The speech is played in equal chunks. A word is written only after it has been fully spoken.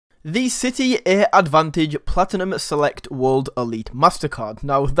The Citi AAdvantage Platinum Select World Elite Mastercard.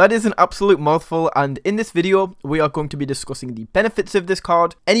 Now that is an absolute mouthful, and in this video we are going to be discussing the benefits of this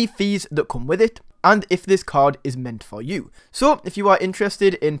card, any fees that come with it, and if this card is meant for you. So if you are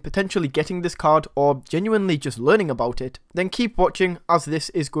interested in potentially getting this card or genuinely just learning about it, then keep watching, as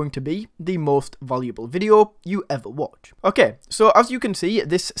this is going to be the most valuable video you ever watch. Okay, so as you can see,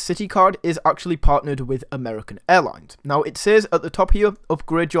 this Citi card is actually partnered with American Airlines. Now it says at the top here,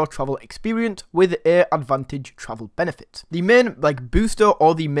 upgrade your travel experience with AAdvantage travel benefits. The main booster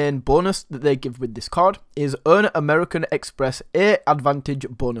or the main bonus that they give with this card is earn American Express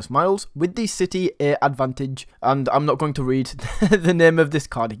AAdvantage bonus miles with the Citi AAdvantage, and I'm not going to read the name of this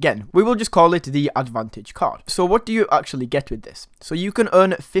card again. We will just call it the Advantage card. So what do you actually get with this? So you can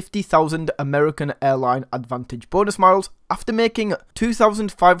earn 50,000 American Airline Advantage bonus miles after making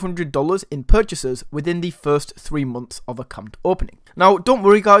 $2,500 in purchases within the first 3 months of account opening. Now don't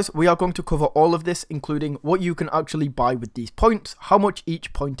worry guys, we are going to cover all of this, including what you can actually buy with these points, how much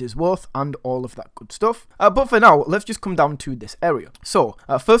each point is worth, and all of that good stuff. But for now, let's just come down to this area. So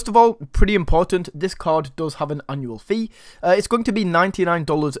first of all, pretty important, this card does have an annual fee. It's going to be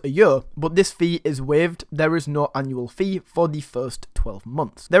 $99 a year, but this fee is waived. There is no annual fee for the first 12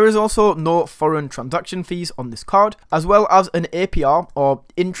 months. There is also no foreign transaction fees on this card, as well as an APR or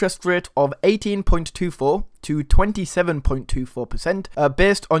interest rate of 18.24 to 27.24%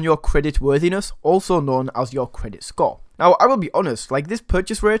 based on your credit worthiness, also known as your credit score. Now I will be honest, this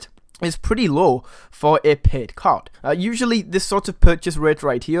purchase rate is pretty low for a paid card. Usually this sort of purchase rate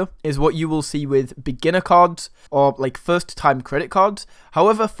right here is what you will see with beginner cards or first time credit cards.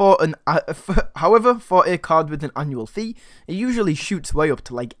 However, for a card with an annual fee, it usually shoots way up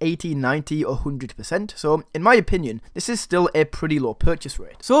to 80, 90 or 100%. So in my opinion, this is still a pretty low purchase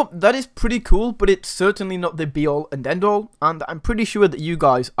rate. So that is pretty cool, but it's certainly not the be all and end all, and I'm pretty sure that you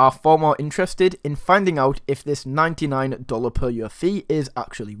guys are far more interested in finding out if this $99 per year fee is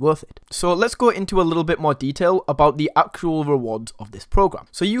actually worth it. So let's go into a little bit more detail about the actual rewards of this program.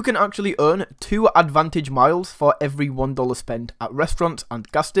 So you can actually earn 2 Advantage miles for every $1 spent at restaurants and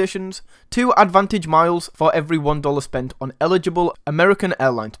gas stations, 2 Advantage miles for every $1 spent on eligible American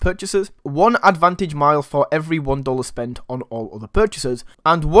Airlines purchases, 1 Advantage mile for every $1 spent on all other purchases,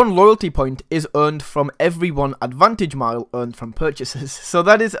 and 1 loyalty point is earned from every 1 Advantage mile earned from purchases. So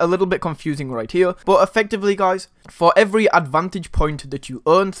that is a little bit confusing right here, but effectively guys, for every Advantage point that you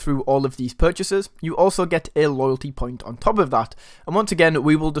earn through all of these purchases, you also get a loyalty point on top of that, and once again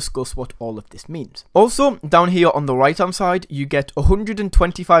we will discuss what all of this means. Also down here on the right hand side, you get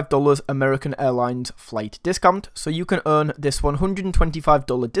 $125 American Airlines flight discount, so you can earn this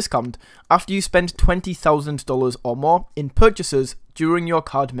 $125 discount after you spend $20,000 or more in purchases during your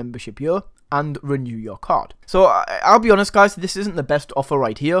card membership year and renew your card. So I'll be honest guys, this isn't the best offer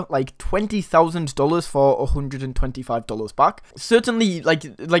right here. $20,000 for $125 back. Certainly,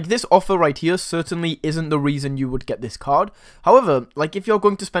 this offer right here certainly isn't the reason you would get this card. However, if you're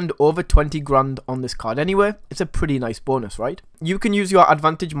going to spend over 20 grand on this card anyway, it's a pretty nice bonus, right? You can use your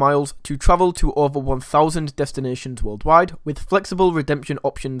Advantage miles to travel to over 1,000 destinations worldwide with flexible redemption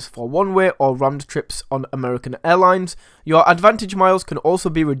options for one-way or round trips on American Airlines. Your Advantage miles can also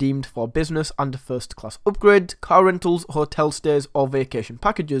be redeemed for business and first class upgrades, car rentals, hotel stays or vacation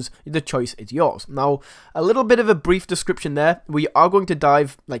packages. The choice is yours. Now a little bit of a brief description there. We are going to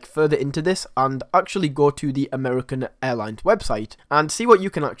dive further into this and actually go to the American Airlines website and see what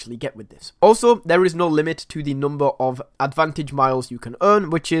you can actually get with this. Also, there is no limit to the number of Advantage miles you can earn,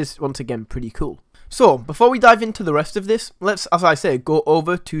 which is once again pretty cool. So before we dive into the rest of this, let's, as I say, go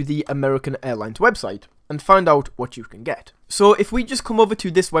over to the American Airlines website and find out what you can get. So if we just come over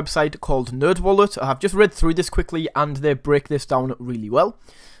to this website called NerdWallet, I have just read through this quickly and they break this down really well.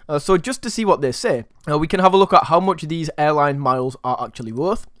 So just to see what they say, we can have a look at how much these airline miles are actually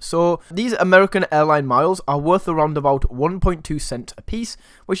worth. So these American Airline miles are worth around about 1.2 cents a piece,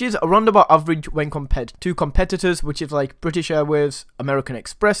 which is around about average when compared to competitors, which is British Airways, American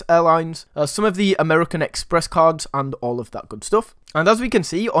Express Airlines, some of the American Express cards and all of that good stuff. And as we can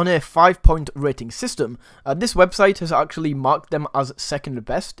see on a 5-point rating system, this website has actually marked them as second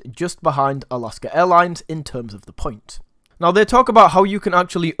best, just behind Alaska Airlines in terms of the points. Now they talk about how you can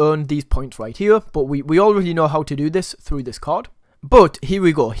actually earn these points right here, but we already know how to do this through this card. But here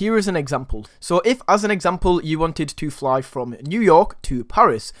we go, here is an example. So if, as an example, you wanted to fly from New York to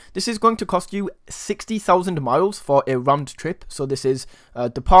Paris, this is going to cost you 60,000 miles for a round trip. So this is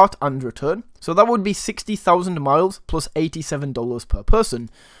depart and return. So that would be 60,000 miles plus $87 per person.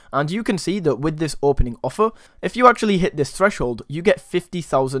 And you can see that with this opening offer, if you actually hit this threshold, you get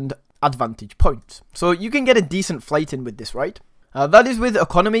 50,000 Advantage points. So you can get a decent flight in with this, right? That is with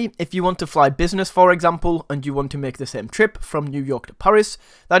economy. If you want to fly business, for example, and you want to make the same trip from New York to Paris,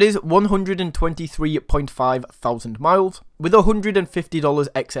 that is 123.5 thousand miles. With $150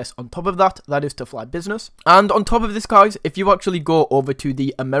 excess on top of that, that is to fly business. And on top of this, guys, if you actually go over to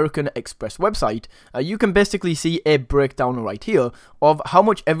the American Express website, you can basically see a breakdown right here of how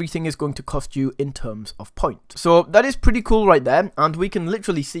much everything is going to cost you in terms of points. So that is pretty cool right there, and we can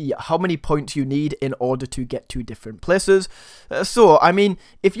literally see how many points you need in order to get to different places. So, I mean,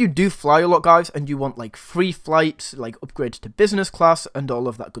 if you do fly a lot, guys, and you want like free flights, like upgrade to business class and all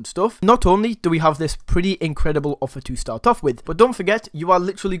of that good stuff, not only do we have this pretty incredible offer to start off with, but don't forget, you are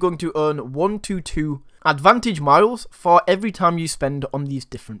literally going to earn 1 to 2 AAdvantage miles for every time you spend on these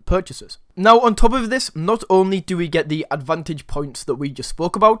different purchases. Now, on top of this, not only do we get the AAdvantage points that we just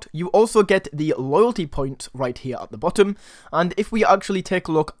spoke about, you also get the loyalty points right here at the bottom. And if we actually take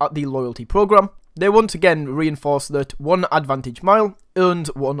a look at the loyalty program, they once again reinforce that 1 AAdvantage mile earns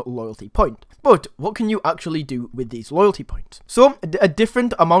 1 loyalty point. But what can you actually do with these loyalty points? So, a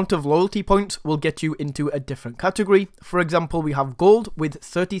different amount of loyalty points will get you into a different category. For example, we have Gold with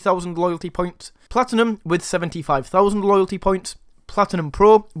 30,000 loyalty points, Platinum with 75,000 loyalty points, Platinum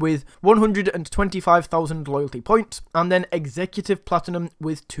Pro with 125,000 loyalty points, and then Executive Platinum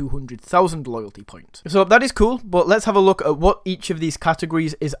with 200,000 loyalty points. So that is cool, but let's have a look at what each of these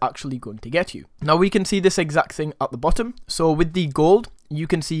categories is actually going to get you. Now we can see this exact thing at the bottom. So with the Gold, you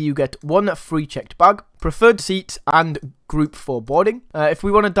can see you get 1 free checked bag, preferred seats, and group 4 boarding. If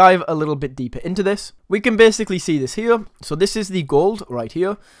we want to dive a little bit deeper into this, we can basically see this here. So this is the Gold right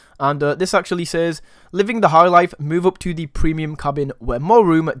here. And this actually says, living the high life, move up to the premium cabin where more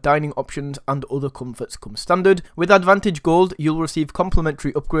room, dining options, and other comforts come standard. With AAdvantage Gold, you'll receive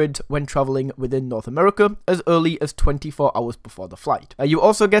complimentary upgrades when traveling within North America as early as 24 hours before the flight. You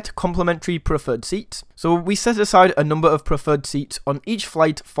also get complimentary preferred seats. So we set aside a number of preferred seats on each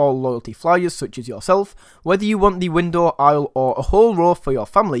flight for loyalty flyers such as yourself. Whether you want the window, aisle, or a whole row for your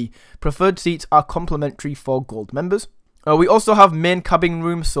family, preferred seats are complimentary for Gold members. We also have main cabin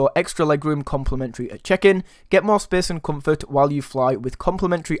room, so extra legroom complimentary at check-in. Get more space and comfort while you fly with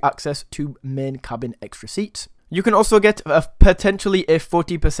complimentary access to main cabin extra seats. You can also get potentially a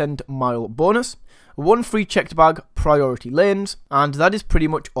 40% mile bonus, 1 free checked bag, priority lanes, and that is pretty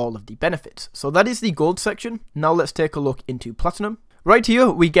much all of the benefits. So that is the Gold section. Now let's take a look into Platinum. Right here,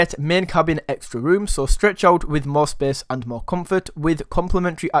 we get main cabin extra room, so stretch out with more space and more comfort with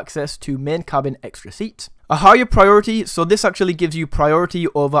complimentary access to main cabin extra seats. A higher priority, so this actually gives you priority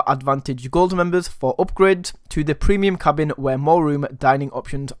over AAdvantage Gold members for upgrades to the premium cabin where more room, dining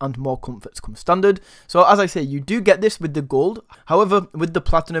options, and more comforts come standard. So as I say, you do get this with the Gold. However, with the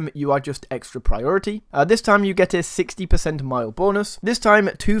Platinum, you are just extra priority. This time you get a 60% mile bonus. This time,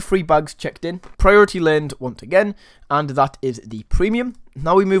 2 free bags checked in, priority lanes once again, and that is the premium.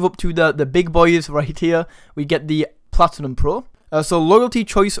 Now we move up to the big boys right here. We get the Platinum Pro. So loyalty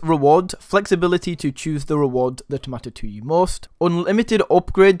choice rewards, flexibility to choose the rewards that matter to you most, unlimited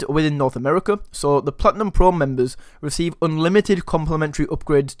upgrade within North America, so the Platinum Pro members receive unlimited complimentary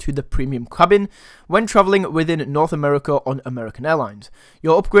upgrades to the premium cabin when traveling within North America on American Airlines.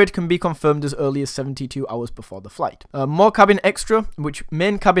 Your upgrade can be confirmed as early as 72 hours before the flight. More cabin extra,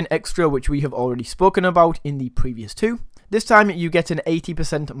 main cabin extra, which we have already spoken about in the previous 2. This time you get an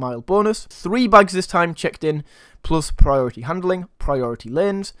 80% mile bonus, 3 bags this time checked in, plus priority handling, priority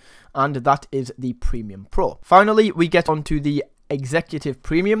lanes, and that is the Premium Pro. Finally, we get onto the Executive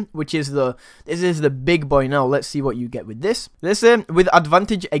Premium, which is this is the big boy now. Let's see what you get with this. With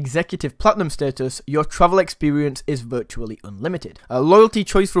AAdvantage Executive Platinum status, your travel experience is virtually unlimited. Loyalty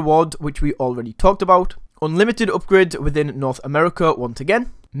choice rewards, which we already talked about. Unlimited upgrades within North America once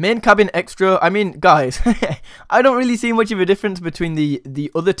again. Main cabin extra, I mean, guys, I don't really see much of a difference between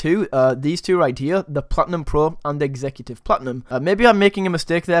the other 2, these 2 right here, the Platinum Pro and the Executive Platinum. Maybe I'm making a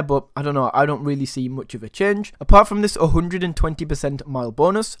mistake there, but I don't know, I don't really see much of a change. Apart from this 120% mile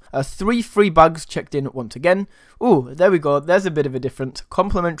bonus, 3 free bags checked in once again. Ooh, there we go, there's a bit of a difference.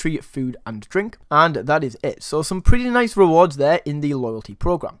 Complimentary food and drink, and that is it. So some pretty nice rewards there in the loyalty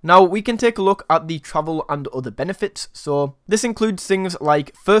program. Now, we can take a look at the travel and other benefits. So this includes things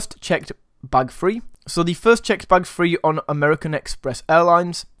like first checked bag free. So the first checked bag free on American Express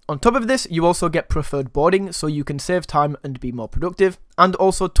Airlines. On top of this, you also get preferred boarding, so you can save time and be more productive. and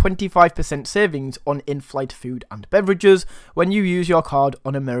also 25% savings on in-flight food and beverages when you use your card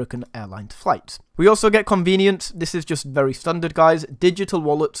on American Airlines flights. We also get convenience. This is just very standard, guys. Digital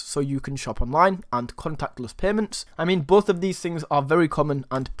wallets so you can shop online, and contactless payments. I mean, both of these things are very common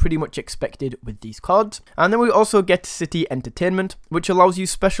and pretty much expected with these cards. And then we also get Citi Entertainment, which allows you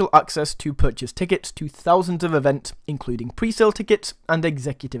special access to purchase tickets to thousands of events, including pre-sale tickets and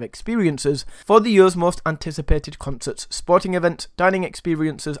executive experiences for the year's most anticipated concerts, sporting events, dining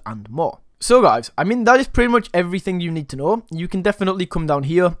experiences, and more. So guys, I mean, that is pretty much everything you need to know. You can definitely come down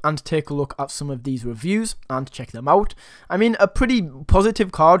here and take a look at some of these reviews and check them out. I mean, a pretty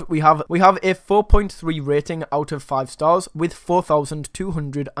positive card. We have a 4.3 rating out of 5 stars with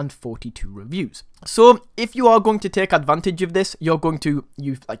 4,242 reviews. So if you are going to take advantage of this, you're going to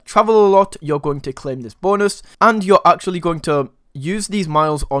travel a lot, you're going to claim this bonus, and you're actually going to use these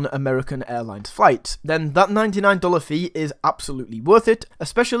miles on American Airlines flights, then that $99 fee is absolutely worth it,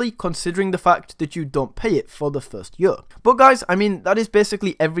 especially considering the fact that you don't pay it for the first year. But guys, I mean, that is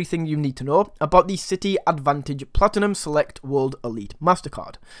basically everything you need to know about the Citi AAdvantage Platinum Select World Elite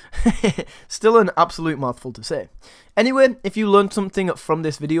Mastercard. Still an absolute mouthful to say. Anyway, if you learned something from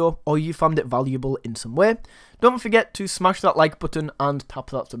this video or you found it valuable in some way, don't forget to smash that like button and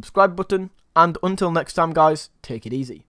tap that subscribe button. And until next time guys, take it easy.